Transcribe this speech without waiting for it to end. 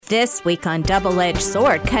This week on Double-Edged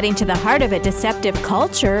Sword, cutting to the heart of a deceptive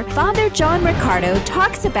culture, Father John Riccardo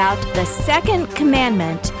talks about the second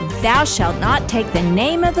commandment, thou shalt not take the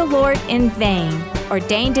name of the Lord in vain.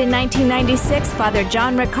 Ordained in 1996, Father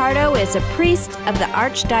John Riccardo is a priest of the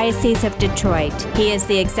Archdiocese of Detroit. He is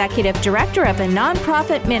the executive director of a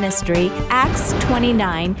nonprofit ministry, Acts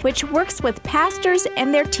 29, which works with pastors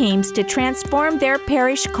and their teams to transform their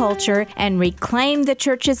parish culture and reclaim the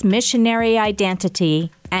church's missionary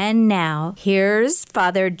identity. And now, here's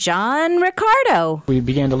Father John Riccardo. We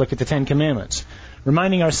began to look at the Ten Commandments,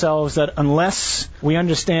 reminding ourselves that unless we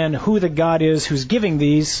understand who the God is who's giving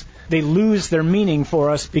these, they lose their meaning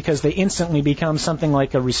for us because they instantly become something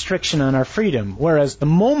like a restriction on our freedom. Whereas the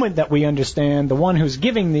moment that we understand the one who's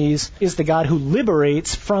giving these is the God who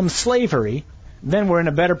liberates from slavery, then we're in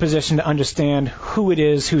a better position to understand who it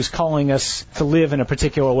is who's calling us to live in a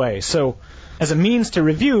particular way. So, as a means to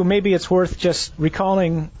review, maybe it's worth just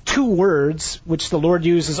recalling two words which the Lord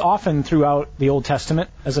uses often throughout the Old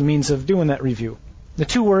Testament as a means of doing that review. The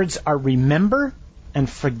two words are remember and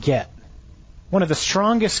forget. One of the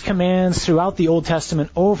strongest commands throughout the Old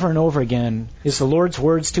Testament over and over again is the Lord's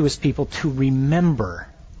words to His people to remember.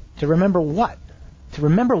 To remember what? To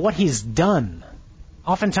remember what He's done.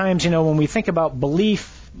 Oftentimes, when we think about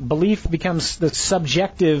belief becomes the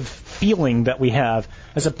subjective feeling that we have,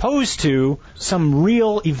 as opposed to some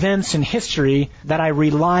real events in history that I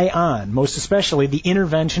rely on, most especially the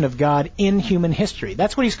intervention of God in human history.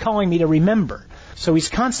 That's what He's calling me to remember. So He's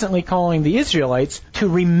constantly calling the Israelites to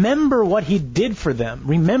remember what He did for them.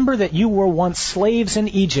 Remember that you were once slaves in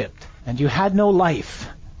Egypt, and you had no life.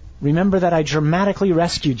 Remember that I dramatically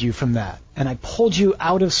rescued you from that, and I pulled you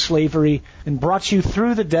out of slavery and brought you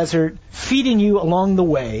through the desert, feeding you along the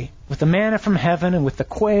way with the manna from heaven and with the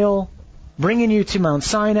quail, bringing you to Mount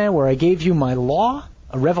Sinai where I gave you my law,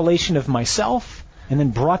 a revelation of myself, and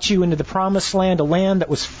then brought you into the promised land, a land that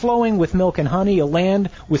was flowing with milk and honey, a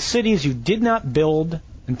land with cities you did not build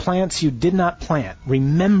and plants you did not plant.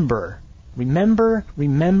 Remember, remember,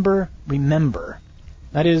 remember, remember.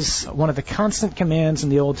 That is one of the constant commands in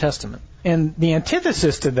the Old Testament. And the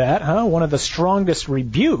antithesis to that, one of the strongest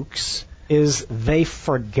rebukes, is they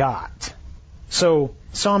forgot. So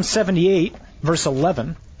Psalm 78, verse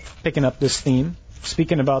 11, picking up this theme,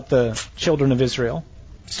 speaking about the children of Israel,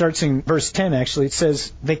 starts in verse 10 actually. It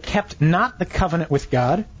says, they kept not the covenant with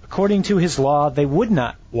God. According to His law, they would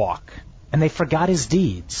not walk. And they forgot His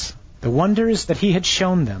deeds, the wonders that He had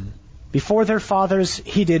shown them. Before their fathers,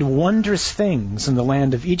 He did wondrous things in the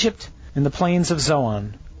land of Egypt, in the plains of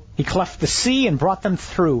Zoan. He cleft the sea and brought them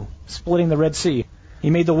through, splitting the Red Sea. He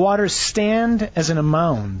made the waters stand as in a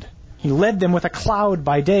mound. He led them with a cloud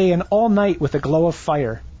by day and all night with a glow of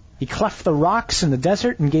fire. He cleft the rocks in the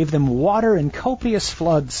desert and gave them water in copious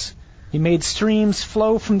floods. He made streams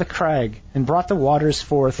flow from the crag and brought the waters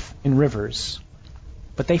forth in rivers.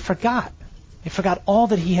 But they forgot. They forgot all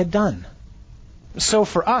that He had done. So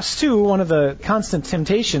for us, too, one of the constant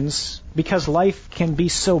temptations, because life can be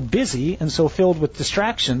so busy and so filled with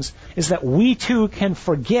distractions, is that we, too, can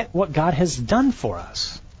forget what God has done for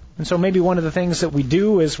us. And so maybe one of the things that we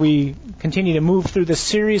do as we continue to move through this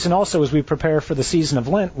series, and also as we prepare for the season of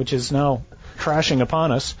Lent, which is now crashing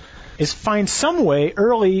upon us, is find some way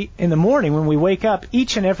early in the morning when we wake up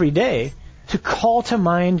each and every day to call to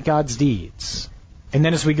mind God's deeds. And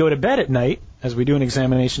then as we go to bed at night, as we do an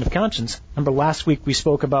examination of conscience. Remember last week we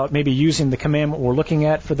spoke about maybe using the commandment we're looking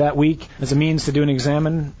at for that week as a means to do an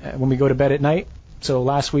examine when we go to bed at night. So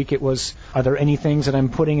last week it was, are there any things that I'm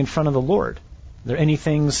putting in front of the Lord? Are there any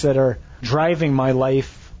things that are driving my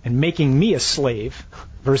life and making me a slave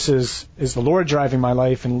versus is the Lord driving my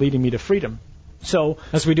life and leading me to freedom? So,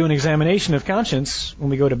 as we do an examination of conscience, when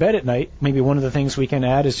we go to bed at night, maybe one of the things we can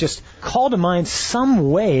add is just call to mind some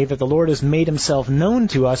way that the Lord has made Himself known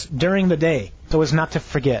to us during the day, so as not to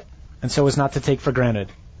forget, and so as not to take for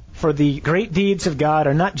granted. For the great deeds of God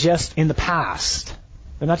are not just in the past.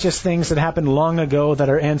 They're not just things that happened long ago that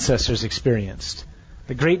our ancestors experienced.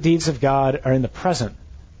 The great deeds of God are in the present,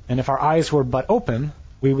 and if our eyes were but open,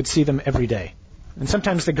 we would see them every day. And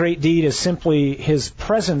sometimes the great deed is simply His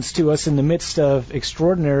presence to us in the midst of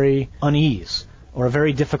extraordinary unease or a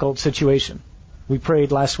very difficult situation. We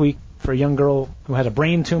prayed last week for a young girl who had a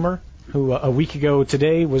brain tumor, who a week ago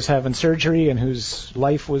today was having surgery and whose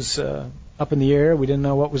life was up in the air. We didn't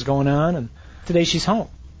know what was going on. And today she's home.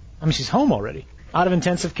 She's home already. Out of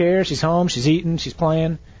intensive care, she's home, she's eating, she's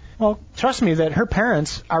playing. Well, trust me that her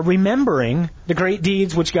parents are remembering the great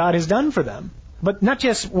deeds which God has done for them. But not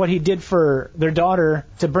just what He did for their daughter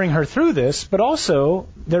to bring her through this, but also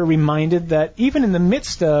they're reminded that even in the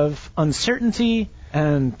midst of uncertainty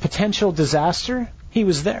and potential disaster, He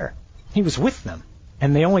was there. He was with them.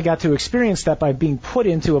 And they only got to experience that by being put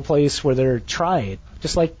into a place where they're tried.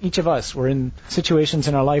 Just like each of us, we're in situations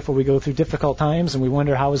in our life where we go through difficult times and we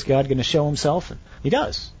wonder, how is God going to show himself? And he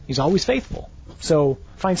does. He's always faithful. So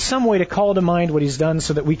find some way to call to mind what he's done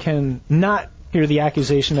so that we can not hear the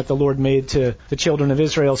accusation that the Lord made to the children of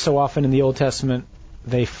Israel so often in the Old Testament.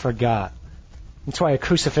 They forgot. That's why a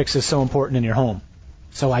crucifix is so important in your home.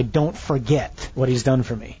 So I don't forget what he's done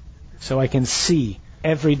for me. So I can see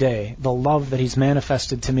every day the love that he's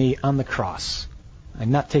manifested to me on the cross. I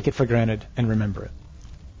not take it for granted and remember it.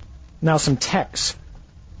 Now some text.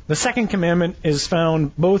 The second commandment is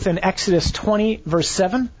found both in Exodus 20, verse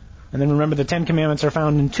 7, and then remember the 10 commandments are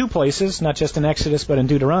found in two places, not just in Exodus but in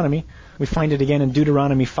Deuteronomy. We find it again in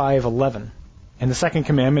Deuteronomy 5:11. And the second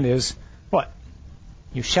commandment is what?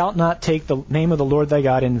 You shalt not take the name of the Lord thy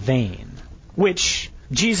God in vain, which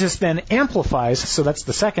Jesus then amplifies, so that's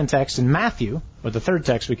the second text in Matthew, or the third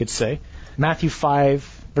text we could say, Matthew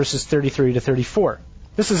 5, verses 33 to 34.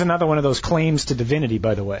 This is another one of those claims to divinity,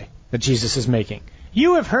 by the way, that Jesus is making.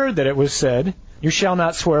 You have heard that it was said, you shall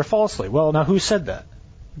not swear falsely. Well, now who said that?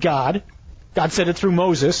 God. God said it through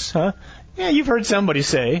Moses, huh? Yeah, you've heard somebody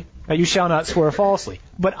say that you shall not swear falsely.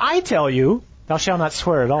 But I tell you, thou shalt not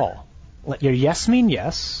swear at all. Let your yes mean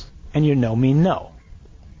yes, and your no mean no.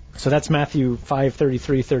 So that's Matthew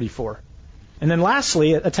 5:33-34. And then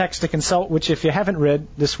lastly, a text to consult, which if you haven't read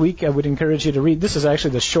this week, I would encourage you to read. This is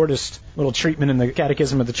actually the shortest little treatment in the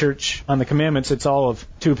Catechism of the Church on the commandments. It's all of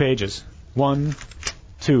 2 pages. 1,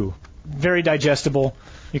 2. Very digestible.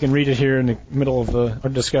 You can read it here in the middle of our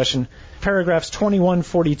discussion. Paragraphs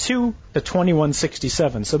 2142 to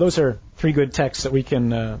 2167. So those are 3 good texts that we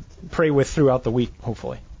can pray with throughout the week,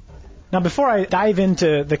 hopefully. Now, before I dive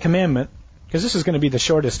into the commandment, because this is going to be the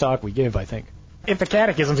shortest talk we give, I think. If the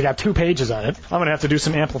Catechism's got 2 pages on it, I'm going to have to do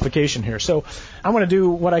some amplification here. So I want to do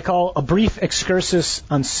what I call a brief excursus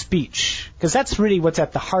on speech, because that's really what's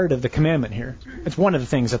at the heart of the commandment here. It's one of the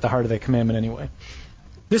things at the heart of the commandment anyway.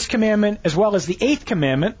 This commandment, as well as the 8th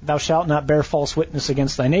commandment, thou shalt not bear false witness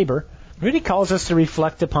against thy neighbor, really calls us to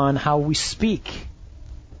reflect upon how we speak.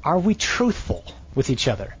 Are we truthful with each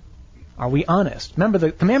other? Are we honest? Remember,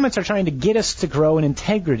 the commandments are trying to get us to grow in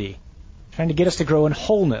integrity, trying to get us to grow in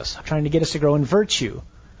wholeness, trying to get us to grow in virtue.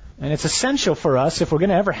 And it's essential for us, if we're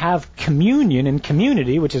going to ever have communion and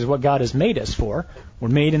community, which is what God has made us for. We're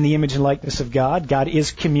made in the image and likeness of God. God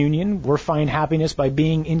is communion. We're find happiness by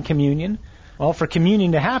being in communion. Well, for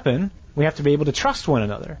communion to happen, we have to be able to trust one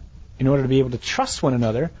another. In order to be able to trust one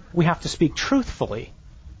another, we have to speak truthfully.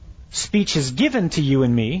 Speech is given to you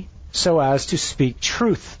and me so as to speak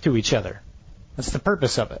truth to each other. That's the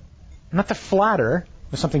purpose of it. Not to flatter.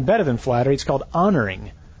 There's something better than flattery. It's called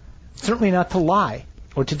honoring. Certainly not to lie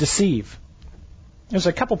or to deceive. There's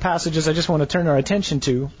a couple passages I just want to turn our attention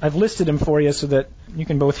to. I've listed them for you so that you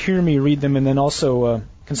can both hear me read them and then also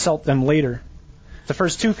consult them later. The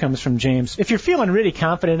first 2 comes from James. If you're feeling really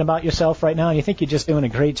confident about yourself right now and you think you're just doing a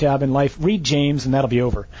great job in life, read James and that'll be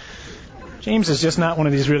over. James is just not one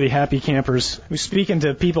of these really happy campers who's speaking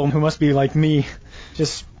to people who must be like me,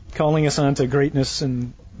 just calling us on to greatness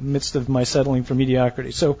in the midst of my settling for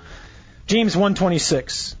mediocrity. So, James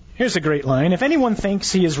 1:26. Here's a great line. If anyone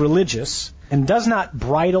thinks he is religious and does not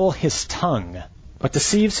bridle his tongue, but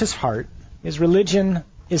deceives his heart, his religion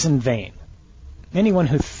is in vain. Anyone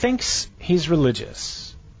who thinks he's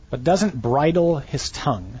religious, but doesn't bridle his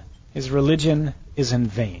tongue, his religion is in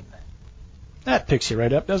vain. That picks you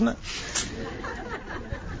right up, doesn't it?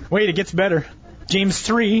 Wait, it gets better. James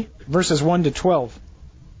 3, verses 1 to 12.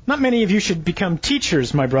 Not many of you should become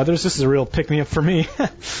teachers, my brothers. This is a real pick-me-up for me.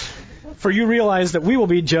 For you realize that we will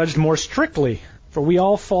be judged more strictly, for we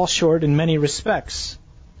all fall short in many respects.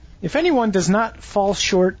 If anyone does not fall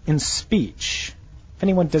short in speech,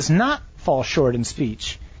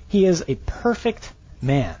 he is a perfect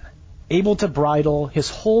man, able to bridle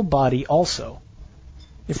his whole body also.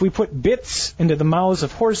 If we put bits into the mouths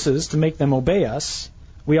of horses to make them obey us,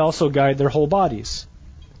 we also guide their whole bodies.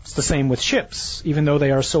 It's the same with ships. Even though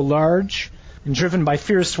they are so large and driven by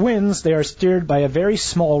fierce winds, they are steered by a very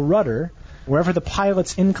small rudder wherever the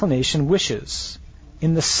pilot's inclination wishes.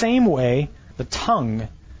 In the same way, the tongue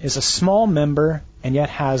is a small member and yet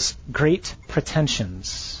has great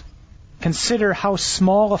pretensions. Consider how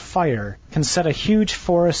small a fire can set a huge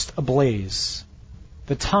forest ablaze.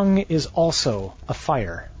 The tongue is also a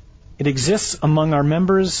fire. It exists among our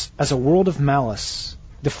members as a world of malice,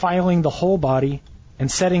 defiling the whole body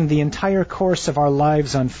and setting the entire course of our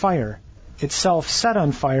lives on fire, itself set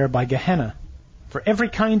on fire by Gehenna. For every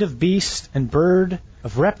kind of beast and bird,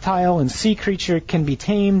 of reptile and sea creature can be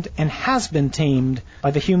tamed and has been tamed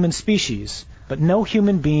by the human species, but no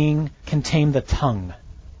human being can tame the tongue.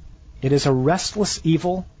 It is a restless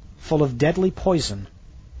evil, full of deadly poison.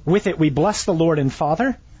 With it we bless the Lord and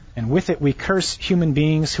Father, and with it we curse human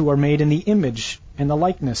beings who are made in the image and the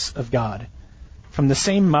likeness of God. From the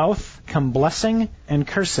same mouth come blessing and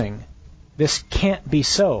cursing. This can't be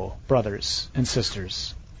so, brothers and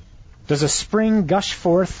sisters. Does a spring gush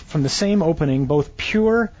forth from the same opening both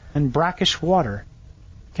pure and brackish water?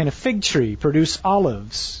 Can a fig tree produce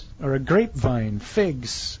olives, or a grapevine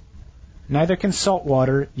figs? Neither can salt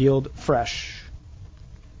water yield fresh.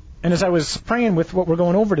 And as I was praying with what we're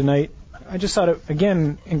going over tonight, I just thought,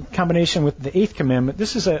 again, in combination with the 8th commandment,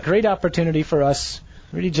 this is a great opportunity for us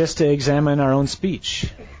really just to examine our own speech.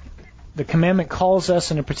 The commandment calls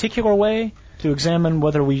us in a particular way to examine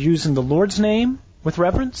whether we're using the Lord's name with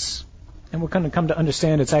reverence, and we're going to come to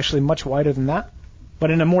understand it's actually much wider than that.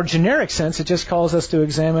 But in a more generic sense, it just calls us to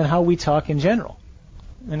examine how we talk in general.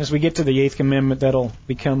 And as we get to the 8th commandment, that'll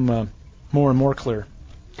become more and more clear.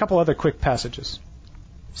 A couple other quick passages.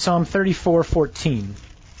 Psalm 34:14.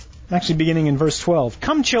 Actually beginning in verse 12.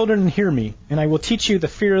 Come, children, and hear me, and I will teach you the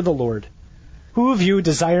fear of the Lord. Who of you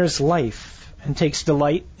desires life and takes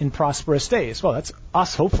delight in prosperous days? Well, that's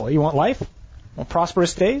us, hopefully. You want life? Want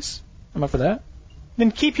prosperous days? I'm up for that.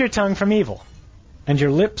 Then keep your tongue from evil, and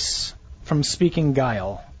your lips from speaking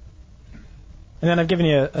guile. And then I've given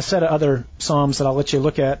you a set of other psalms that I'll let you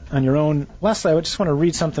look at on your own. Lastly, I just want to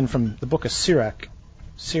read something from the book of Sirach.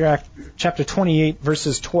 Sirach chapter 28,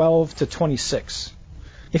 verses 12 to 26.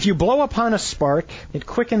 If you blow upon a spark, it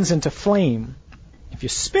quickens into flame. If you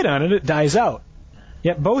spit on it, it dies out.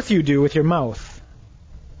 Yet both you do with your mouth.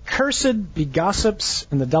 Cursed be gossips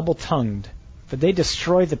and the double-tongued, for they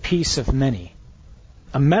destroy the peace of many.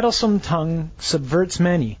 A meddlesome tongue subverts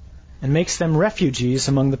many, and makes them refugees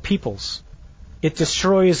among the peoples. It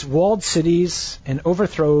destroys walled cities and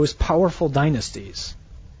overthrows powerful dynasties.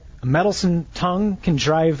 A meddlesome tongue can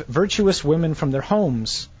drive virtuous women from their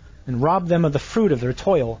homes and rob them of the fruit of their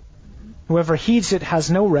toil. Whoever heeds it has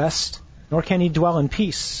no rest, nor can he dwell in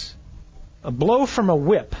peace. A blow from a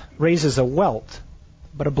whip raises a welt,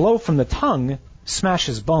 but a blow from the tongue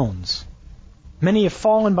smashes bones. Many have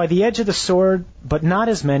fallen by the edge of the sword, but not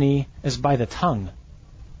as many as by the tongue.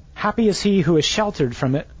 Happy is he who is sheltered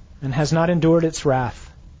from it, and has not endured its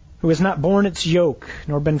wrath, who has not borne its yoke,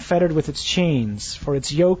 nor been fettered with its chains, for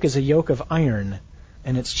its yoke is a yoke of iron,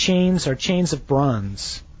 and its chains are chains of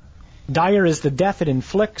bronze. Dire is the death it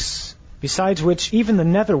inflicts, besides which even the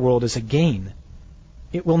netherworld is a gain.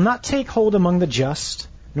 It will not take hold among the just,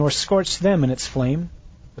 nor scorch them in its flame,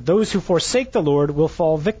 but those who forsake the Lord will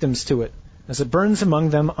fall victims to it, as it burns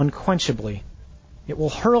among them unquenchably. It will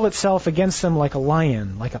hurl itself against them like a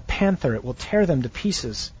lion, like a panther. It will tear them to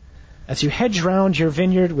pieces. As you hedge round your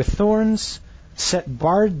vineyard with thorns, set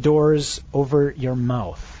barred doors over your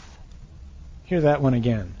mouth. Hear that one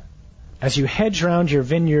again. As you hedge round your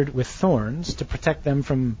vineyard with thorns to protect them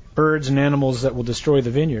from birds and animals that will destroy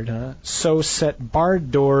the vineyard, so set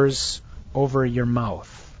barred doors over your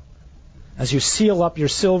mouth. As you seal up your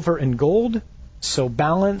silver and gold, so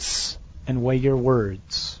balance and weigh your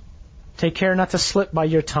words. Take care not to slip by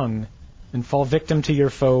your tongue and fall victim to your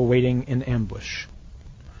foe waiting in ambush.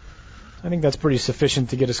 I think that's pretty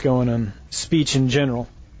sufficient to get us going on speech in general.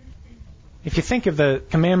 If you think of the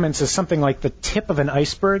commandments as something like the tip of an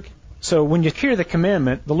iceberg, so when you hear the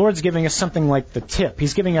commandment, the Lord's giving us something like the tip.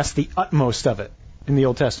 He's giving us the utmost of it in the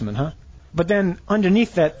Old Testament, But then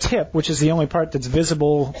underneath that tip, which is the only part that's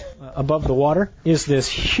visible above the water, is this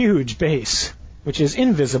huge base, which is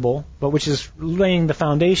invisible, but which is laying the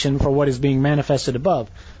foundation for what is being manifested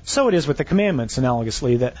above. So it is with the commandments,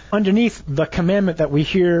 analogously, that underneath the commandment that we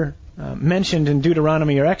hear mentioned in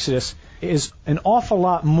Deuteronomy or Exodus is an awful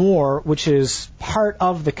lot more, which is part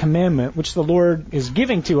of the commandment, which the Lord is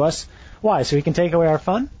giving to us. Why? So He can take away our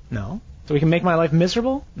fun? No. So He can make my life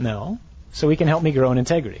miserable? No. So He can help me grow in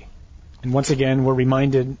integrity. And once again, we're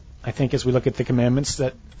reminded, I think, as we look at the commandments,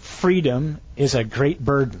 that freedom is a great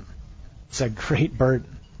burden. It's a great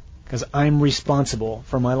burden, because I'm responsible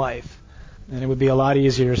for my life. And it would be a lot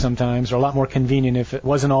easier sometimes, or a lot more convenient if it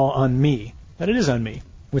wasn't all on me. But it is on me,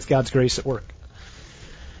 with God's grace at work.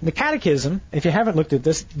 The Catechism, if you haven't looked at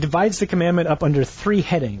this, divides the commandment up under 3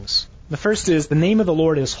 headings. The first is the name of the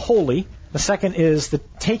Lord is holy. The second is the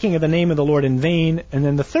taking of the name of the Lord in vain. And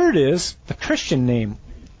then the third is the Christian name.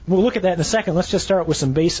 We'll look at that in a second. Let's just start with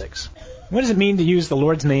some basics. What does it mean to use the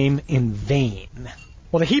Lord's name in vain?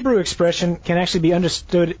 Well, the Hebrew expression can actually be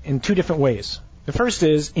understood in 2 different ways. The first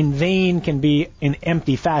is, in vain can be in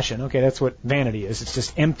empty fashion. Okay, that's what vanity is. It's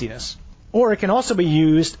just emptiness. Or it can also be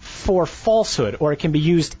used for falsehood, or it can be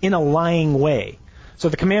used in a lying way. So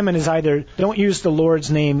the commandment is either don't use the Lord's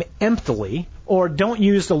name emptily, or don't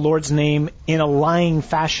use the Lord's name in a lying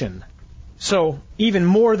fashion. So even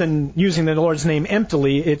more than using the Lord's name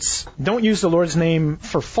emptily, it's don't use the Lord's name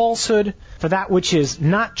for falsehood, for that which is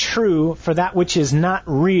not true, for that which is not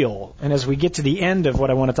real. And as we get to the end of what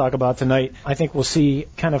I want to talk about tonight, I think we'll see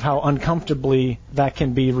kind of how uncomfortably that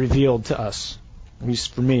can be revealed to us, at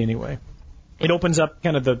least for me anyway. It opens up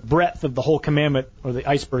kind of the breadth of the whole commandment, or the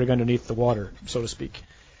iceberg underneath the water, so to speak.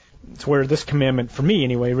 It's where this commandment, for me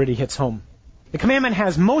anyway, really hits home. The commandment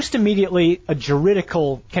has most immediately a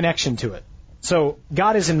juridical connection to it. So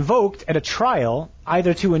God is invoked at a trial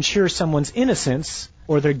either to ensure someone's innocence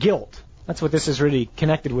or their guilt. That's what this is really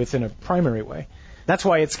connected with in a primary way. That's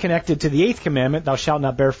why it's connected to the 8th commandment, thou shalt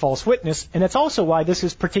not bear false witness. And that's also why this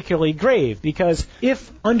is particularly grave, because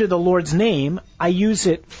if under the Lord's name I use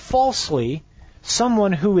it falsely,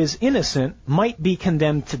 someone who is innocent might be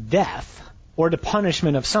condemned to death or to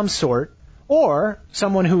punishment of some sort, or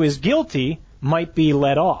someone who is guilty might be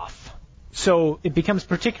let off. So it becomes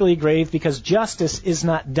particularly grave because justice is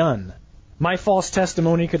not done. My false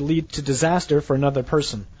testimony could lead to disaster for another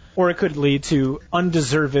person, or it could lead to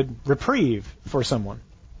undeserved reprieve for someone.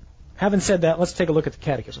 Having said that, let's take a look at the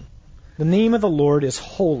Catechism. The name of the Lord is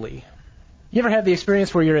holy. You ever had the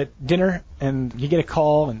experience where you're at dinner and you get a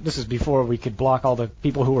call, and this is before we could block all the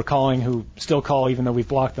people who were calling who still call even though we've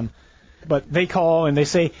blocked them, but they call and they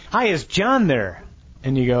say, "Hi, is John there?"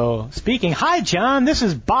 And you go, "Speaking." "Hi, John, this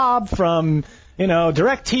is Bob from,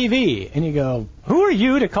 DirecTV." And you go, "Who are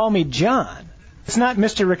you to call me John?" It's not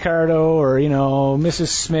Mr. Ricardo or, Mrs.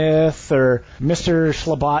 Smith or Mr.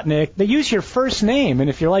 Slobotnik. They use your first name. And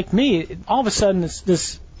if you're like me, all of a sudden it's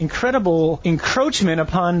this incredible encroachment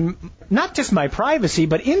upon not just my privacy,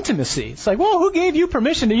 but intimacy. It's like, well, who gave you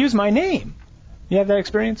permission to use my name? You have that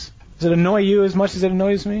experience? Does it annoy you as much as it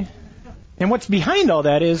annoys me? And what's behind all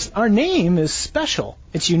that is our name is special.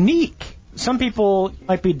 It's unique. Some people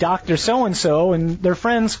might be Dr. So-and-so, and their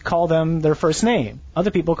friends call them their first name. Other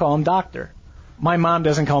people call them Doctor. My mom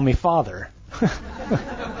doesn't call me Father.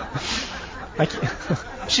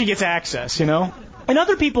 She gets access, And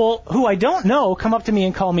other people who I don't know come up to me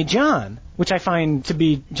and call me John, which I find to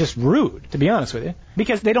be just rude, to be honest with you,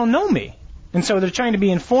 because they don't know me. And so they're trying to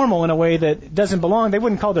be informal in a way that doesn't belong. They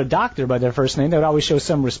wouldn't call their doctor by their first name. They would always show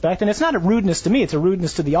some respect. And it's not a rudeness to me. It's a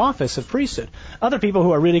rudeness to the office of priesthood. Other people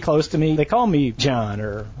who are really close to me, they call me John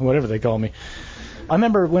or whatever they call me. I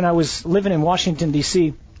remember when I was living in Washington,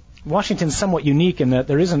 D.C., Washington's somewhat unique in that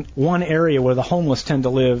there isn't one area where the homeless tend to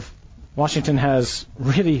live. Washington has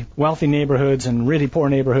really wealthy neighborhoods and really poor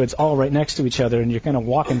neighborhoods all right next to each other, and you're kind of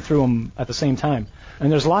walking through them at the same time.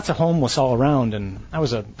 And there's lots of homeless all around, and I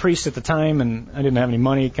was a priest at the time, and I didn't have any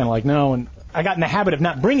money, kind of like, no, and I got in the habit of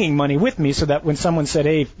not bringing money with me so that when someone said,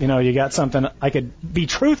 "Hey, you got something," I could be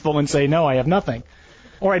truthful and say, "No, I have nothing."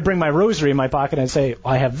 Or I'd bring my rosary in my pocket and I'd say,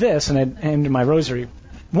 "I have this," and I'd hand my rosary.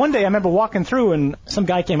 One day I remember walking through, and some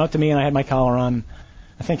guy came up to me, and I had my collar on.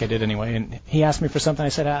 I think I did anyway, and he asked me for something. I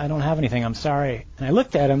said, "I don't have anything, I'm sorry." And I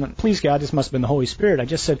looked at him, and please God, this must have been the Holy Spirit. I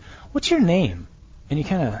just said, "What's your name?" And he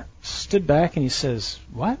kind of stood back, and he says,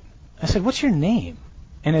 "What?" I said, "What's your name?"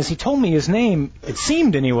 And as he told me his name, it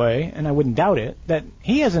seemed anyway, and I wouldn't doubt it, that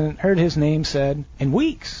he hasn't heard his name said in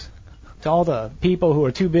weeks. To all the people who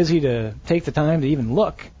are too busy to take the time to even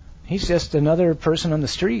look, he's just another person on the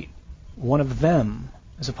street, one of them,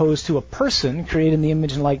 as opposed to a person created in the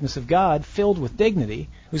image and likeness of God, filled with dignity,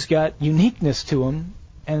 who's got uniqueness to him.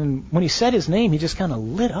 And when he said his name, he just kind of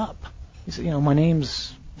lit up. He said, "My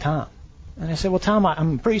name's Tom." And I said, "Well, Tom,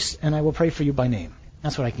 I'm a priest, and I will pray for you by name.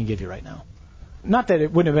 That's what I can give you right now." Not that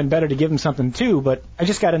it wouldn't have been better to give him something too, but I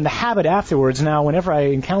just got in the habit afterwards now, whenever I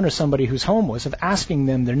encounter somebody who's homeless, of asking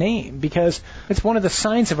them their name, because it's one of the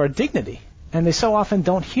signs of our dignity, and they so often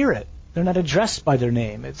don't hear it. They're not addressed by their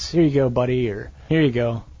name. It's, "Here you go, buddy," or "Here you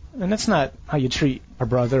go." And that's not how you treat our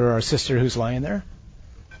brother or our sister who's lying there.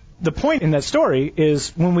 The point in that story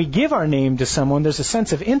is when we give our name to someone, there's a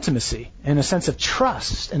sense of intimacy and a sense of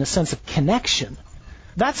trust and a sense of connection.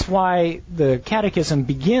 That's why the Catechism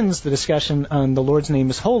begins the discussion on the Lord's name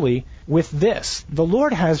is holy with this: the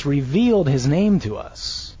Lord has revealed his name to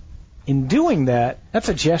us. In doing that, that's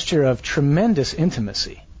a gesture of tremendous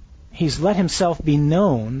intimacy. He's let himself be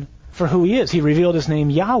known for who he is. He revealed his name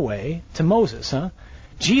Yahweh to Moses.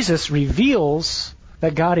 Jesus reveals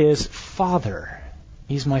that God is Father.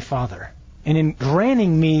 He's my Father. And in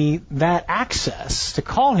granting me that access to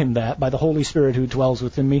call him that by the Holy Spirit who dwells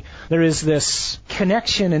within me, there is this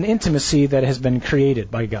connection and intimacy that has been created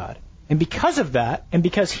by God. And because of that, and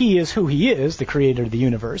because he is who he is, the creator of the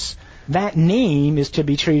universe, that name is to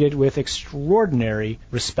be treated with extraordinary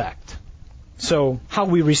respect. So how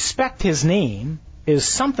we respect his name is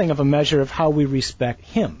something of a measure of how we respect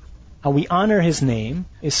him. How we honor his name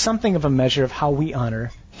is something of a measure of how we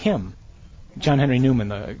honor him. John Henry Newman,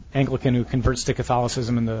 the Anglican who converts to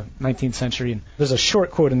Catholicism in the 19th century, and there's a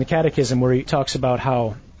short quote in the Catechism where he talks about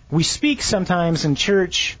how we speak sometimes in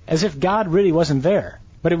church as if God really wasn't there,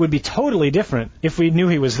 but it would be totally different if we knew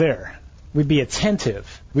he was there. We'd be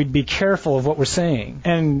attentive. We'd be careful of what we're saying.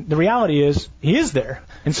 And the reality is, he is there.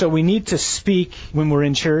 And so we need to speak when we're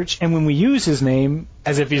in church and when we use his name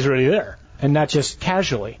as if he's really there, and not just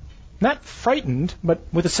casually. Not frightened, but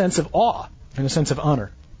with a sense of awe and a sense of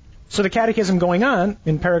honor. So the Catechism going on,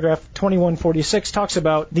 in paragraph 2146, talks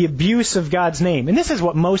about the abuse of God's name. And this is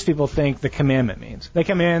what most people think the commandment means. They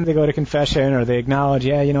come in, they go to confession, or they acknowledge,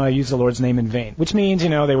 I use the Lord's name in vain. Which means,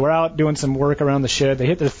 they were out doing some work around the shed, they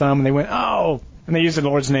hit their thumb, and they went, oh, and they used the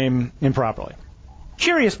Lord's name improperly.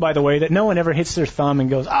 Curious, by the way, that no one ever hits their thumb and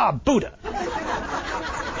goes, Buddha.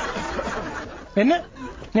 Isn't it?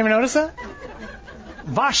 You ever notice that?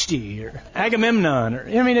 Vashti, or Agamemnon, or,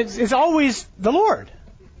 it's always the Lord.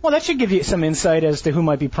 Well, that should give you some insight as to who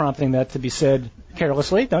might be prompting that to be said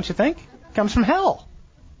carelessly, don't you think? It comes from hell.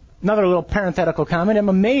 Another little parenthetical comment. I'm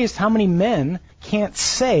amazed how many men can't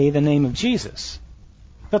say the name of Jesus.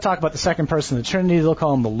 They'll talk about the second person of the Trinity. They'll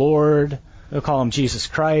call him the Lord. They'll call him Jesus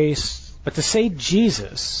Christ. But to say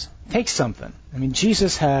Jesus takes something.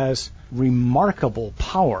 Jesus has remarkable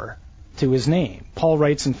power to his name. Paul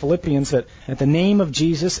writes in Philippians that at the name of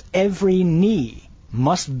Jesus, every knee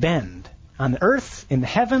must bend. On the earth, in the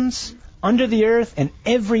heavens, under the earth, and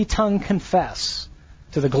every tongue confess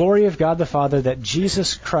to the glory of God the Father that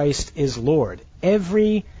Jesus Christ is Lord.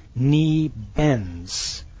 Every knee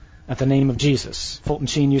bends at the name of Jesus. Fulton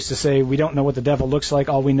Sheen used to say, we don't know what the devil looks like.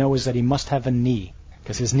 All we know is that he must have a knee,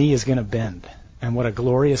 because his knee is going to bend. And what a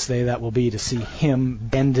glorious day that will be to see him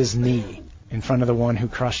bend his knee in front of the one who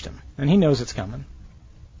crushed him. And he knows it's coming.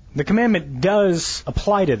 The commandment does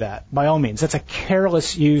apply to that, by all means. That's a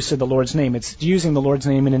careless use of the Lord's name. It's using the Lord's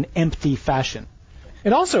name in an empty fashion.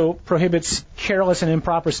 It also prohibits careless and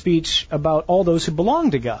improper speech about all those who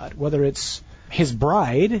belong to God, whether it's his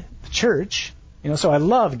bride, the church. So I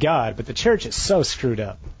love God, but the church is so screwed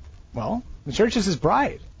up. Well, the church is his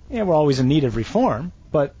bride. We're always in need of reform,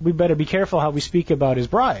 but we better be careful how we speak about his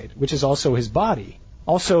bride, which is also his body.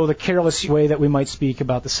 Also, the careless way that we might speak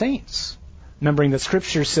about the saints. Remembering that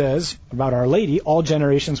Scripture says about Our Lady, all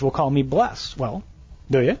generations will call me blessed. Well,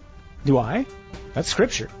 do you? Do I? That's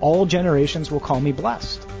Scripture. All generations will call me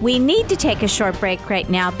blessed. We need to take a short break right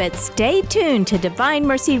now, but stay tuned to Divine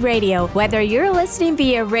Mercy Radio. Whether you're listening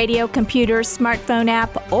via radio, computer, smartphone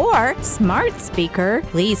app, or smart speaker,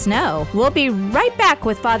 please know. We'll be right back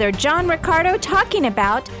with Father John Riccardo talking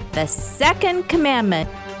about the Second Commandment.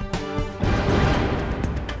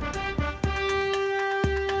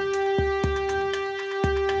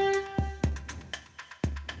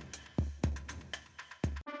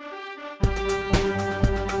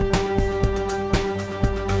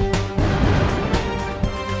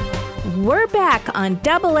 We're back on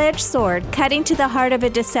Double-Edged Sword, cutting to the heart of a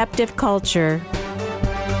deceptive culture.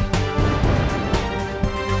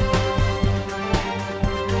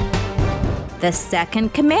 The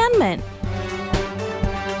Second Commandment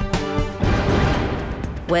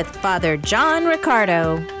with Father John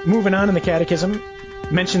Riccardo. Moving on in the Catechism,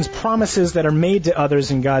 mentions promises that are made to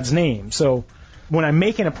others in God's name. So when I'm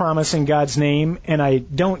making a promise in God's name and I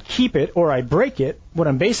don't keep it or I break it, what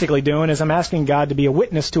I'm basically doing is I'm asking God to be a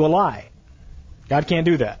witness to a lie. God can't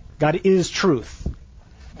do that. God is truth.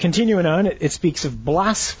 Continuing on, it speaks of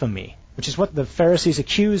blasphemy, which is what the Pharisees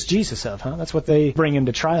accused Jesus of. That's what they bring him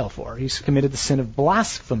to trial for. He's committed the sin of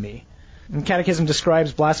blasphemy. And Catechism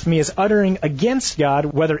describes blasphemy as uttering against God,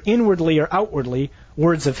 whether inwardly or outwardly,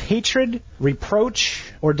 words of hatred,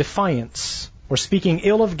 reproach, or defiance, or speaking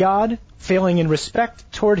ill of God, failing in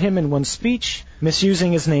respect toward him in one's speech,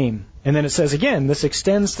 misusing his name. And then it says again, this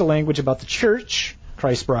extends to language about the church,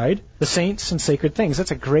 Christ's bride, the saints, and sacred things. That's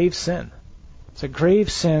a grave sin. It's a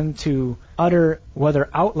grave sin to utter, whether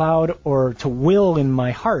out loud or to will in my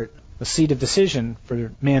heart, the seat of decision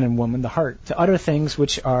for man and woman, the heart, to utter things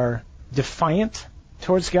which are defiant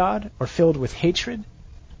towards God or filled with hatred. And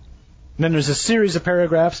then there's a series of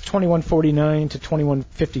paragraphs, 2149 to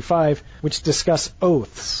 2155, which discuss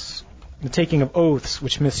oaths, the taking of oaths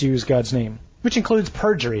which misuse God's name, which includes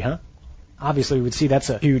perjury, Obviously, we would see that's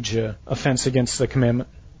a huge offense against the commandment,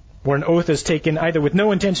 where an oath is taken either with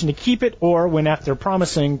no intention to keep it or when after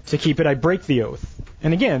promising to keep it, I break the oath.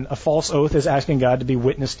 And again, a false oath is asking God to be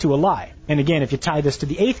witness to a lie. And again, if you tie this to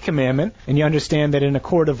the 8th commandment, and you understand that in a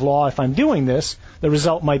court of law, if I'm doing this, the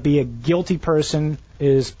result might be a guilty person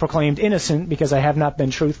is proclaimed innocent because I have not been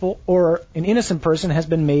truthful, or an innocent person has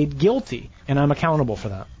been made guilty, and I'm accountable for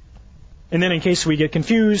that. And then in case we get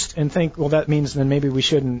confused and think, well, that means then maybe we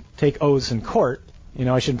shouldn't take oaths in court.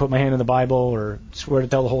 I shouldn't put my hand in the Bible or swear to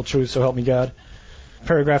tell the whole truth, so help me God.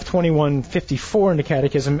 Paragraph 2154 in the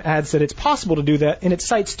Catechism adds that it's possible to do that, and it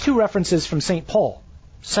cites 2 references from St. Paul.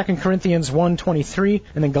 2 Corinthians 1:23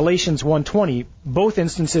 and then Galatians 1:20, both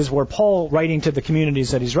instances where Paul, writing to the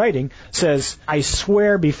communities that he's writing, says, I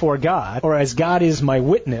swear before God, or as God is my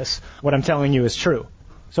witness, what I'm telling you is true.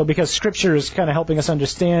 So because Scripture is kind of helping us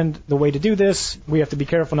understand the way to do this, we have to be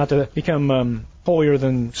careful not to become holier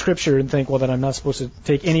than Scripture and think, well, that I'm not supposed to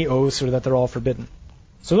take any oaths or that they're all forbidden.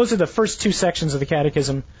 So those are the first 2 sections of the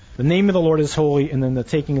Catechism. The name of the Lord is holy, and then the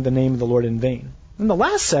taking of the name of the Lord in vain. And the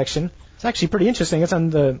last section is actually pretty interesting. It's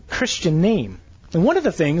on the Christian name. And one of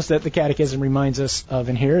the things that the Catechism reminds us of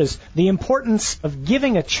in here is the importance of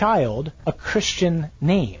giving a child a Christian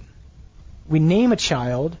name. We name a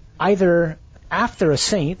child either after a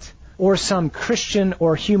saint or some Christian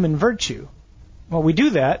or human virtue. Well, we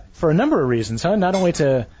do that for a number of reasons, not only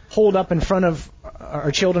to hold up in front of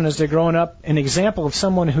our children as they're growing up an example of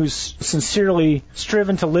someone who's sincerely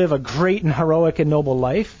striven to live a great and heroic and noble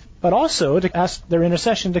life, but also to ask their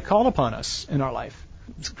intercession to call upon us in our life.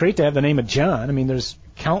 It's great to have the name of John. There's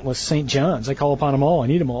countless St. Johns. I call upon them all. I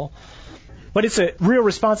need them all. But it's a real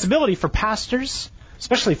responsibility for pastors,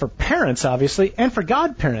 especially for parents, obviously, and for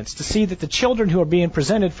godparents, to see that the children who are being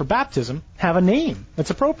presented for baptism have a name that's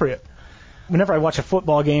appropriate. Whenever I watch a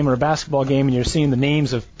football game or a basketball game and you're seeing the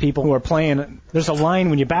names of people who are playing, there's a line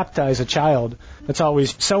when you baptize a child that's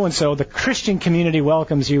always so-and-so, the Christian community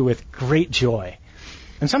welcomes you with great joy.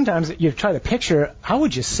 And sometimes you try to picture, how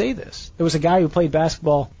would you say this? There was a guy who played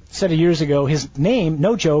basketball, said years ago, his name,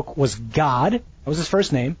 no joke, was God. That was his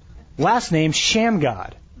first name. Last name,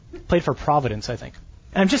 Shamgod. Played for Providence, I think.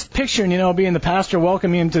 I'm just picturing, being the pastor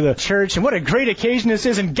welcoming him to the church, and what a great occasion this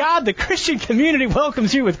is, and God, the Christian community,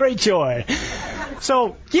 welcomes you with great joy.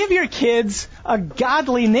 So give your kids a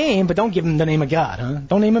godly name, but don't give them the name of God, huh?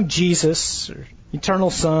 Don't name him Jesus or Eternal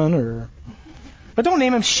Son, but don't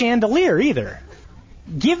name him Chandelier either.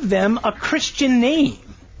 Give them a Christian name.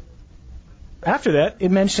 After that,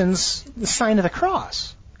 it mentions the sign of the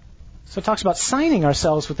cross. So it talks about signing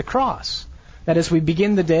ourselves with the cross. That as we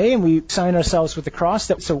begin the day and we sign ourselves with the cross,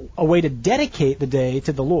 that's a way to dedicate the day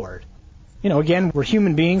to the Lord. Again, we're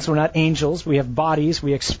human beings, we're not angels, we have bodies,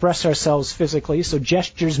 we express ourselves physically, so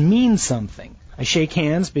gestures mean something. I shake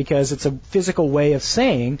hands because it's a physical way of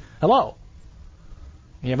saying hello.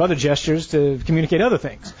 You have other gestures to communicate other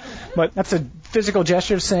things. But that's a physical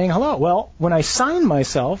gesture of saying hello. Well, when I sign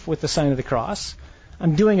myself with the sign of the cross,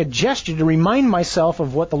 I'm doing a gesture to remind myself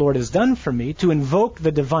of what the Lord has done for me, to invoke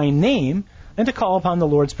the divine name, and to call upon the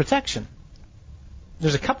Lord's protection.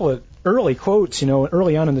 There's a couple of early quotes,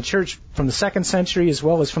 early on in the church from the 2nd century as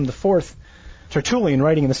well as from the 4th. Tertullian,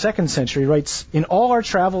 writing in the 2nd century, writes, "In all our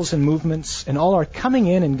travels and movements, in all our coming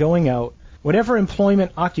in and going out, whatever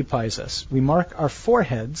employment occupies us, we mark our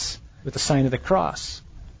foreheads with the sign of the cross."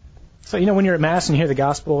 So, when you're at Mass and you hear the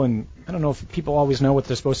gospel, and I don't know if people always know what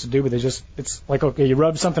they're supposed to do, but it's like, okay, you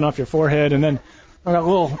rub something off your forehead, and then I got a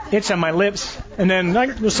little itch on my lips, and then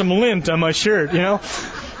there's some lint on my shirt,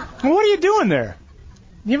 What are you doing there?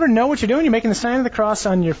 You ever know what you're doing? You're making the sign of the cross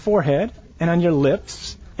on your forehead, and on your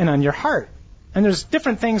lips, and on your heart. And there's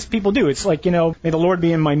different things people do. It's like, may the Lord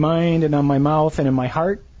be in my mind, and on my mouth, and in my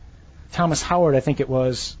heart. Thomas Howard, I think it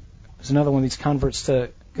was another one of these converts to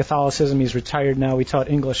Catholicism. He's retired now. He taught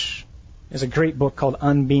English. There's a great book called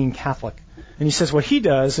On Being Catholic. And he says what he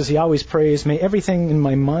does is he always prays, may everything in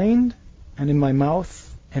my mind and in my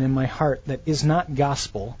mouth and in my heart that is not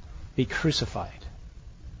gospel be crucified.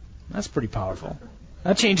 That's pretty powerful.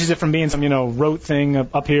 That changes it from being some, rote thing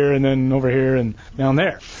up here and then over here and down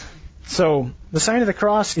there. So the sign of the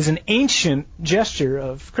cross is an ancient gesture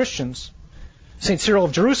of Christians. St. Cyril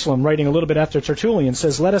of Jerusalem, writing a little bit after Tertullian,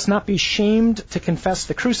 says, "Let us not be shamed to confess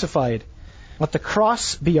the crucified. Let the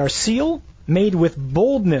cross be our seal, made with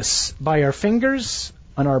boldness by our fingers,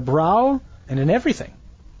 on our brow, and in everything."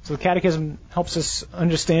 So the Catechism helps us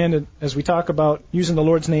understand, as we talk about using the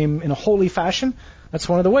Lord's name in a holy fashion, that's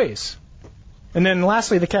one of the ways. And then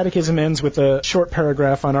lastly, the Catechism ends with a short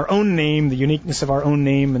paragraph on our own name, the uniqueness of our own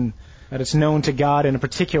name, and that it's known to God in a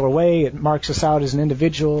particular way. It marks us out as an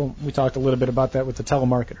individual. We talked a little bit about that with the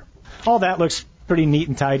telemarketer. All that looks pretty neat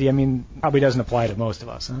and tidy. Probably doesn't apply to most of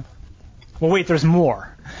us, huh? Well, wait, there's more.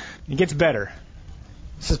 It gets better.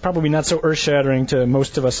 This is probably not so earth-shattering to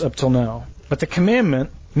most of us up till now. But the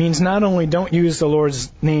commandment means not only don't use the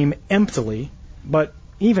Lord's name emptily, but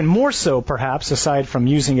even more so, perhaps, aside from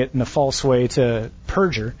using it in a false way to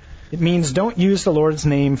perjure, it means don't use the Lord's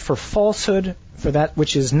name for falsehood, for that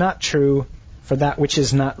which is not true, for that which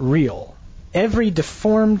is not real. Every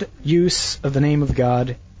deformed use of the name of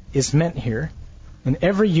God is meant here, and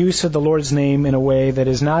every use of the Lord's name in a way that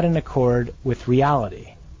is not in accord with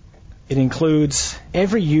reality. It includes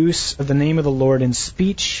every use of the name of the Lord in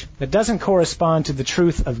speech that doesn't correspond to the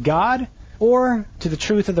truth of God or to the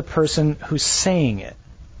truth of the person who's saying it.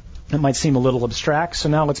 That might seem a little abstract, so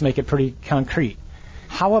now let's make it pretty concrete.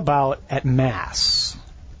 How about at Mass?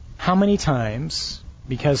 How many times,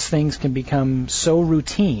 because things can become so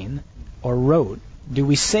routine or rote, do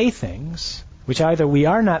we say things which either we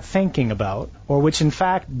are not thinking about or which in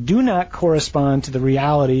fact do not correspond to the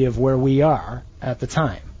reality of where we are at the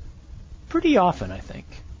time? Pretty often, I think.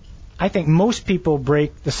 I think most people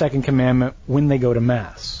break the second commandment when they go to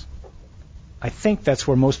Mass. I think that's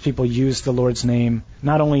where most people use the Lord's name,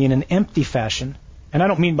 not only in an empty fashion, and I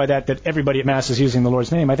don't mean by that everybody at Mass is using the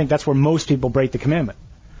Lord's name. I think that's where most people break the commandment.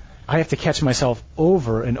 I have to catch myself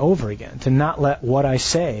over and over again to not let what I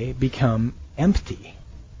say become empty.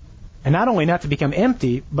 And not only not to become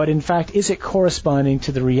empty, but in fact, is it corresponding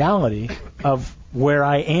to the reality of where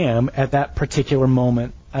I am at that particular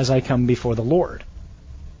moment as I come before the Lord?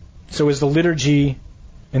 So is the liturgy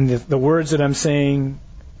and the words that I'm saying,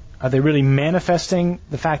 are they really manifesting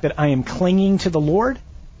the fact that I am clinging to the Lord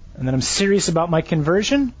and that I'm serious about my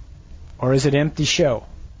conversion? Or is it empty show?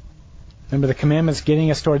 Remember, the commandment's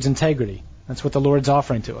getting us towards integrity. That's what the Lord's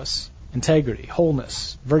offering to us. Integrity,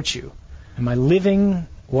 wholeness, virtue. Am I living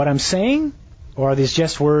what I'm saying? Or are these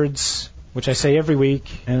just words which I say every week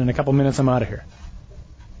and in a couple minutes I'm out of here?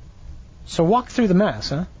 So walk through the Mass,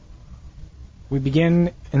 huh? We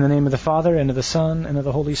begin in the name of the Father, and of the Son, and of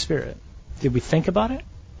the Holy Spirit. Did we think about it?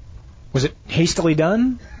 Was it hastily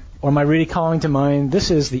done? Or am I really calling to mind,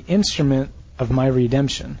 this is the instrument of my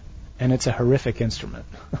redemption, and it's a horrific instrument.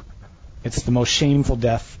 It's the most shameful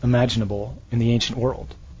death imaginable in the ancient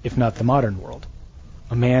world, if not the modern world.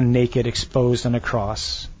 A man naked, exposed on a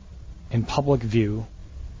cross, in public view,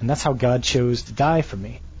 and that's how God chose to die for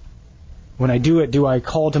me. When I do it, do I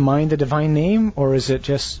call to mind the divine name, or is it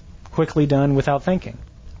just quickly done without thinking?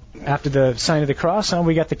 After the sign of the cross,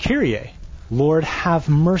 we got the Kyrie. Lord, have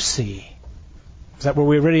mercy. Is that where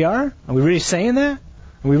we really are? Are we really saying that?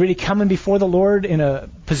 Are we really coming before the Lord in a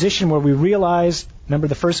position where we realize, remember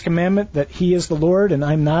the first commandment, that He is the Lord and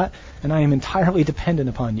I'm not, and I am entirely dependent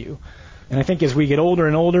upon You? And I think as we get older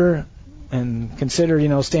and older and consider,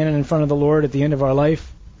 standing in front of the Lord at the end of our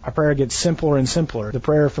life, our prayer gets simpler and simpler. The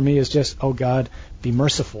prayer for me is just, oh God, be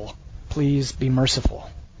merciful. Please be merciful.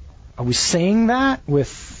 Are we saying that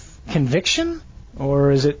with conviction?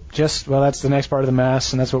 Or is it just, well, that's the next part of the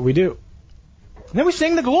Mass and that's what we do? And then we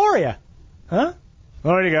sing the Gloria. Huh?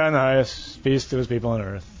 Lord God in the highest, peace to His people on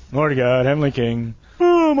earth. Lord God, Heavenly King.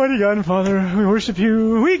 Oh, mighty God and Father, we worship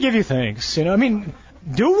You. We give You thanks.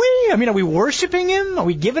 Do we? Are we worshiping Him? Are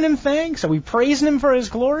we giving Him thanks? Are we praising Him for His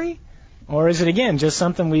glory? Or is it, again, just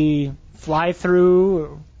something we fly through,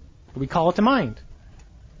 or we call it to mind?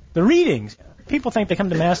 The readings. People think they come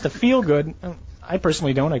to Mass to feel good. I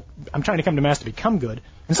personally don't. I'm trying to come to Mass to become good.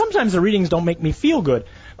 And sometimes the readings don't make me feel good.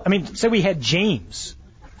 Say we had James.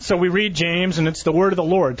 So we read James, and it's the word of the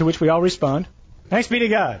Lord, to which we all respond, thanks be to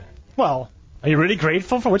God. Well, are you really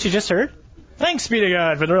grateful for what you just heard? Thanks be to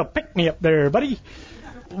God for the real pick-me-up there, buddy.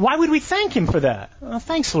 Why would we thank Him for that? Well,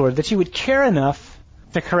 thanks, Lord, that You would care enough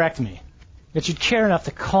to correct me, that You'd care enough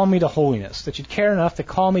to call me to holiness, that You'd care enough to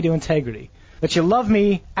call me to integrity, that You love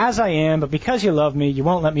me as I am, but because You love me, You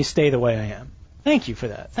won't let me stay the way I am. Thank You for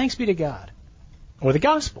that. Thanks be to God. Or the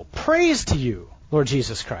gospel. Praise to You, Lord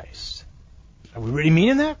Jesus Christ. Are we really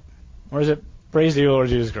meaning that? Or is it praise to You, Lord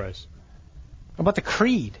Jesus Christ? How about the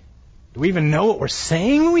creed? Do we even know what we're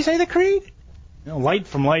saying when we say the creed? Light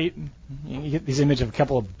from light. You get these images of a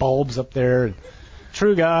couple of bulbs up there.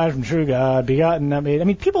 True God from true God, begotten, not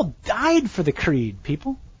made. People died for the creed,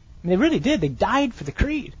 people. They really did. They died for the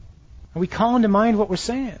creed. Are we calling to mind what we're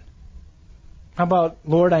saying? How about,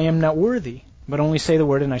 Lord, I am not worthy, but only say the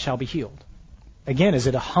word and I shall be healed? Again, is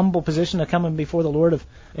it a humble position of coming before the Lord of,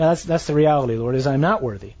 that's the reality, Lord, is I'm not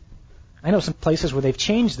worthy. I know some places where they've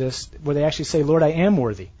changed this, where they actually say, Lord, I am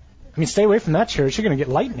worthy. Stay away from that church. You're going to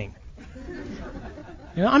get lightning.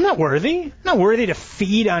 I'm not worthy. I'm not worthy to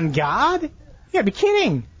feed on God. You gotta be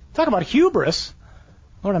kidding. Talk about hubris.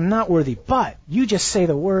 Lord, I'm not worthy, but You just say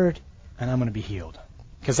the word and I'm going to be healed.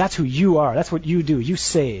 Because that's who You are. That's what You do. You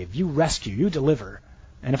save. You rescue. You deliver.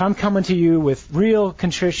 And if I'm coming to you with real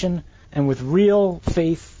contrition and with real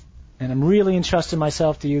faith, and I'm really entrusting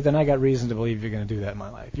myself to you, then I got reason to believe you're going to do that in my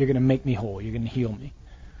life. You're going to make me whole. You're going to heal me.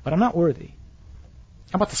 But I'm not worthy.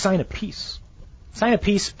 How about the sign of peace? Sign of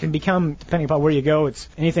peace can become, depending upon where you go, it's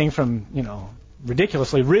anything from,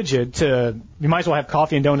 ridiculously rigid to you might as well have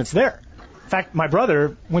coffee and donuts there. In fact, my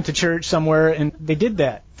brother went to church somewhere and they did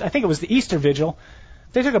that. I think it was the Easter Vigil.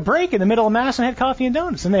 They took a break in the middle of Mass and had coffee and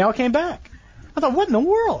donuts, and they all came back. I thought, what in the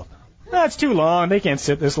world? That's too long. They can't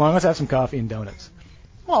sit this long. Let's have some coffee and donuts.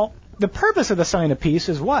 Well, the purpose of the sign of peace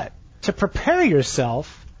is what? To prepare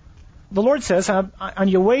yourself. The Lord says, on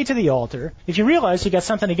your way to the altar, if you realize you got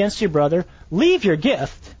something against your brother, leave your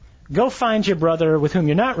gift, go find your brother with whom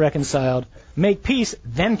you're not reconciled, make peace,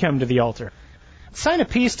 then come to the altar. Sign of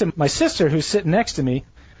peace to my sister who's sitting next to me.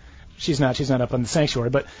 She's not up in the sanctuary,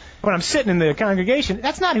 but when I'm sitting in the congregation,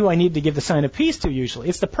 that's not who I need to give the sign of peace to usually.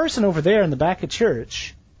 It's the person over there in the back of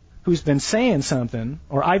church who's been saying something,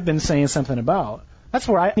 or I've been saying something about. That's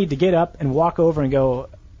where I need to get up and walk over and go,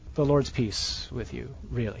 the Lord's peace with you,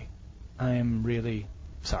 really. I am really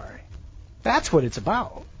sorry. That's what it's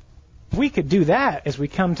about. If we could do that as we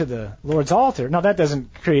come to the Lord's altar, now that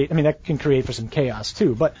doesn't create, that can create for some chaos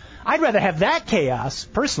too, but I'd rather have that chaos,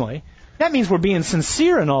 personally. That means we're being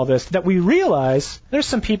sincere in all this, that we realize there's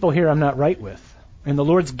some people here I'm not right with, and the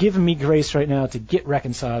Lord's given me grace right now to get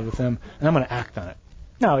reconciled with them, and I'm going to act on it.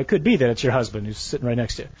 Now, it could be that it's your husband who's sitting right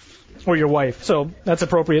next to you, or your wife, so that's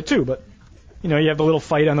appropriate too, but, you have a little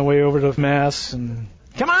fight on the way over to Mass, and,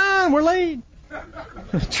 come on, we're late.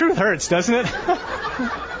 Truth hurts, doesn't it?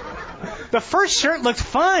 The first shirt looked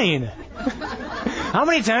fine. How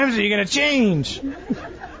many times are you going to change?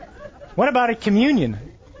 What about a communion?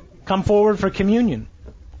 Come forward for communion.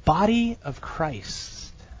 Body of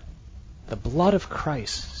Christ. The blood of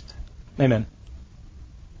Christ. Amen.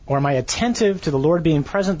 Or am I attentive to the Lord being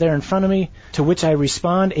present there in front of me, to which I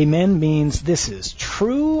respond, amen means this is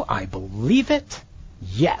true, I believe it,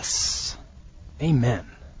 yes. Amen.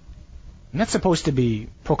 And that's supposed to be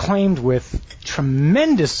proclaimed with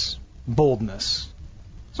tremendous boldness.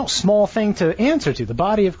 It's no small thing to answer to, the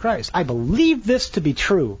body of Christ. I believe this to be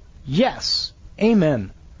true. Yes.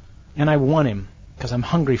 Amen. And I want him because I'm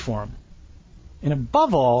hungry for him. And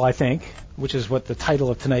above all, I think, which is what the title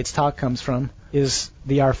of tonight's talk comes from, is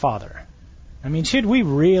the Our Father. Should we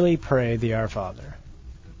really pray the Our Father?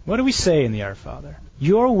 What do we say in the Our Father?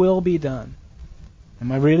 Your will be done.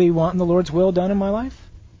 Am I really wanting the Lord's will done in my life?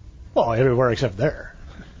 Well, everywhere except there.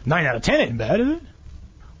 9 out of 10 ain't bad, is it?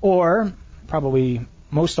 Or, probably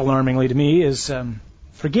most alarmingly to me, is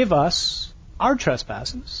forgive us our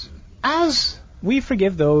trespasses as we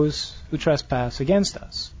forgive those who trespass against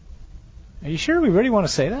us. Are you sure we really want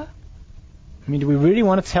to say that? Do we really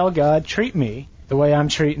want to tell God, treat me the way I'm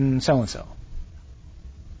treating so-and-so?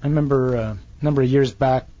 I remember a number of years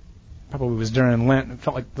back, probably was during Lent, it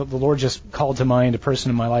felt like the Lord just called to mind a person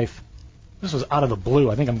in my life. This was out of the blue.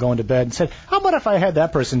 I think I'm going to bed and said, how about if I had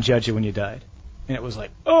that person judge you when you died? And it was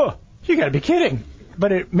like, oh, you got to be kidding.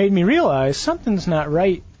 But it made me realize something's not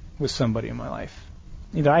right with somebody in my life.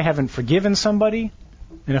 Either I haven't forgiven somebody,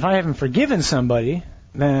 and if I haven't forgiven somebody,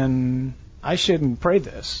 then I shouldn't pray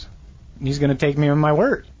this. He's going to take me on my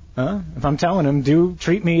word. If I'm telling him,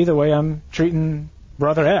 treat me the way I'm treating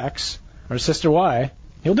brother X or sister Y,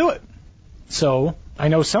 he'll do it. So I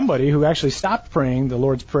know somebody who actually stopped praying the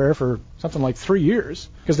Lord's Prayer for something like 3 years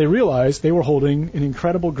because they realized they were holding an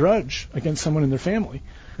incredible grudge against someone in their family.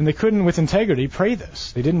 And they couldn't, with integrity, pray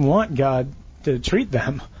this. They didn't want God to treat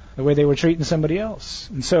them the way they were treating somebody else.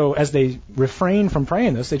 And so as they refrained from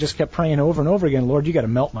praying this, they just kept praying over and over again, Lord, you got to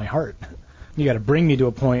melt my heart. You got to bring me to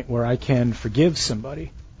a point where I can forgive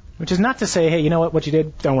somebody. Which is not to say, hey, you know what you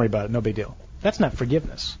did? Don't worry about it. No big deal. That's not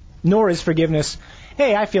forgiveness. Nor is forgiveness,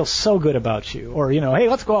 hey, I feel so good about you. Or, hey,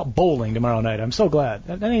 let's go out bowling tomorrow night. I'm so glad.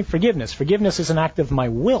 That ain't forgiveness. Forgiveness is an act of my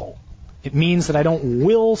will. It means that I don't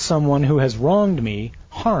will someone who has wronged me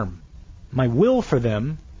harm. My will for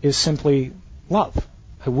them is simply love.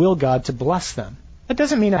 I will God to bless them. That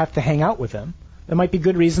doesn't mean I have to hang out with them. There might be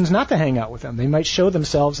good reasons not to hang out with them. They might show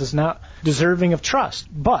themselves as not deserving of trust.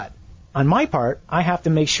 But on my part, I have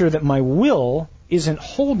to make sure that my will isn't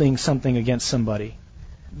holding something against somebody.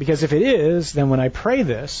 Because if it is, then when I pray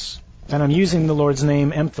this, then I'm using the Lord's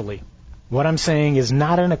name emptily. What I'm saying is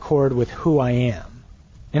not in accord with who I am.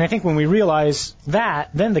 And I think when we realize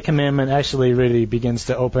that, then the commandment actually really begins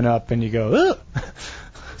to open up and you go, ugh,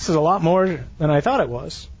 this is a lot more than I thought it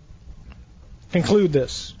was. Conclude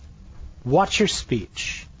this. Watch your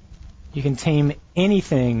speech. You can tame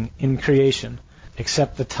anything in creation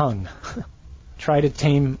except the tongue. Try to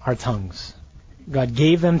tame our tongues. God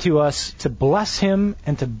gave them to us to bless Him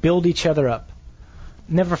and to build each other up.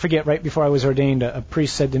 Never forget, right before I was ordained, a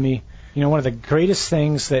priest said to me, one of the greatest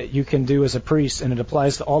things that you can do as a priest, and it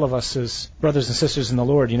applies to all of us as brothers and sisters in the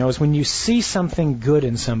Lord, is when you see something good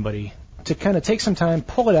in somebody, to kind of take some time,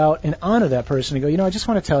 pull it out, and honor that person and go, I just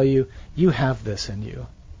want to tell you, you have this in you.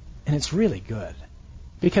 And it's really good.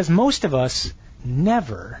 Because most of us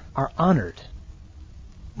never are honored.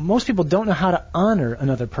 Most people don't know how to honor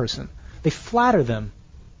another person. They flatter them.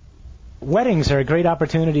 Weddings are a great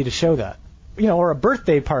opportunity to show that. Or a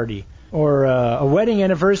birthday party, or a wedding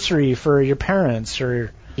anniversary for your parents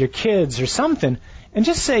or your kids or something. And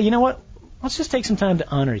just say, let's just take some time to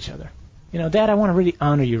honor each other. Dad, I want to really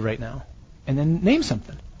honor you right now. And then name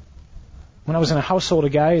something. When I was in a household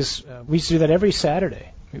of guys, we used to do that every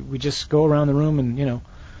Saturday. We just go around the room and, who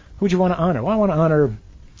would you want to honor? Well, I want to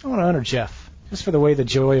honor Jeff. Just for the way the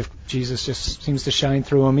joy of Jesus just seems to shine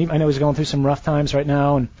through him. I know he's going through some rough times right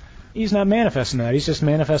now, and he's not manifesting that. He's just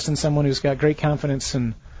manifesting someone who's got great confidence,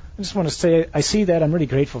 and I just want to say, I see that. I'm really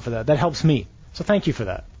grateful for that. That helps me. So thank you for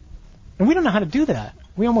that. And we don't know how to do that.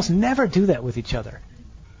 We almost never do that with each other.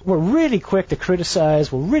 We're really quick to criticize.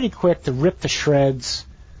 We're really quick to rip to shreds.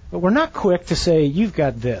 But we're not quick to say, you've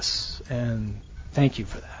got this, and thank you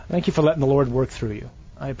for that. Thank you for letting the Lord work through you.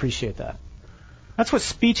 I appreciate that. That's what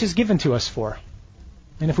speech is given to us for.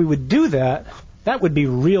 And if we would do that, that would be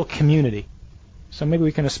real community. So maybe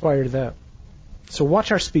we can aspire to that. So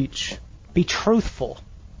watch our speech. Be truthful.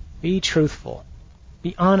 Be truthful.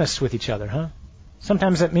 Be honest with each other, huh?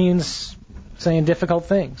 Sometimes that means saying difficult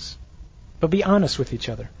things. But be honest with each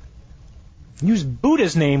other. Use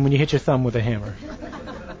Buddha's name when you hit your thumb with a hammer.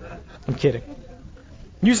 I'm kidding.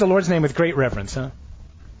 Use the Lord's name with great reverence, huh?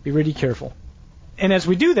 Be really careful. And as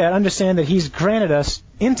we do that, understand that He's granted us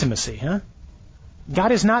intimacy, huh?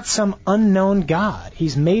 God is not some unknown God.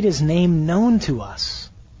 He's made His name known to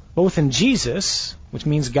us, both in Jesus, which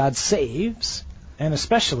means God saves, and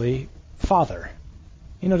especially Father.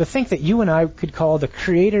 To think that you and I could call the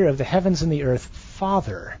Creator of the heavens and the earth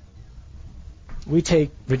Father, we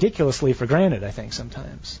take ridiculously for granted, I think,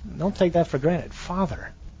 sometimes. Don't take that for granted.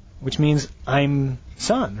 Father, which means I'm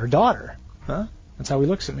son or daughter, huh? That's how He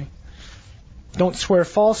looks at me. Don't swear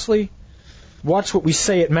falsely. Watch what we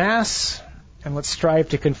say at Mass. And let's strive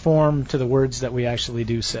to conform to the words that we actually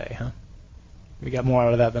do say, huh? We got more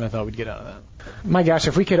out of that than I thought we'd get out of that. My gosh,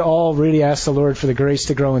 if we could all really ask the Lord for the grace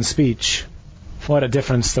to grow in speech, what a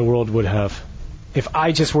difference the world would have. If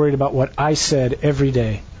I just worried about what I said every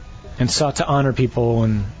day and sought to honor people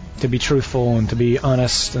and to be truthful and to be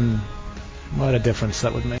honest, and what a difference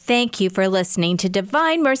that would make. Thank you for listening to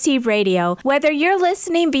Divine Mercy Radio. Whether you're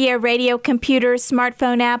listening via radio, computer,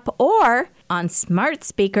 smartphone app, or on smart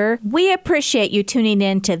speaker, we appreciate you tuning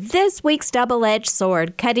in to this week's Double-Edged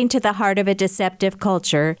Sword, cutting to the heart of a deceptive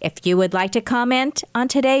culture. If you would like to comment on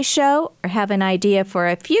today's show or have an idea for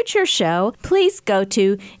a future show, please go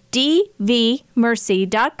to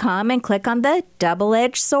dvmercy.com and click on the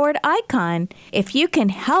double-edged sword icon. If you can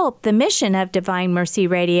help the mission of Divine Mercy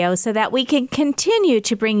Radio so that we can continue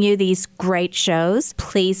to bring you these great shows,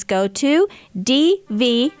 please go to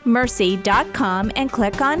dvmercy.com and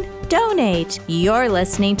click on Donate. You're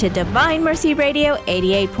listening to Divine Mercy Radio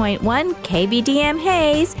 88.1 KVDM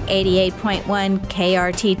Hayes, 88.1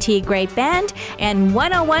 KRTT Great Bend, and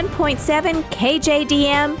 101.7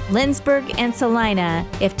 KJDM Lindsborg and Salina.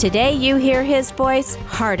 If today you hear His voice,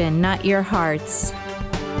 harden not your hearts.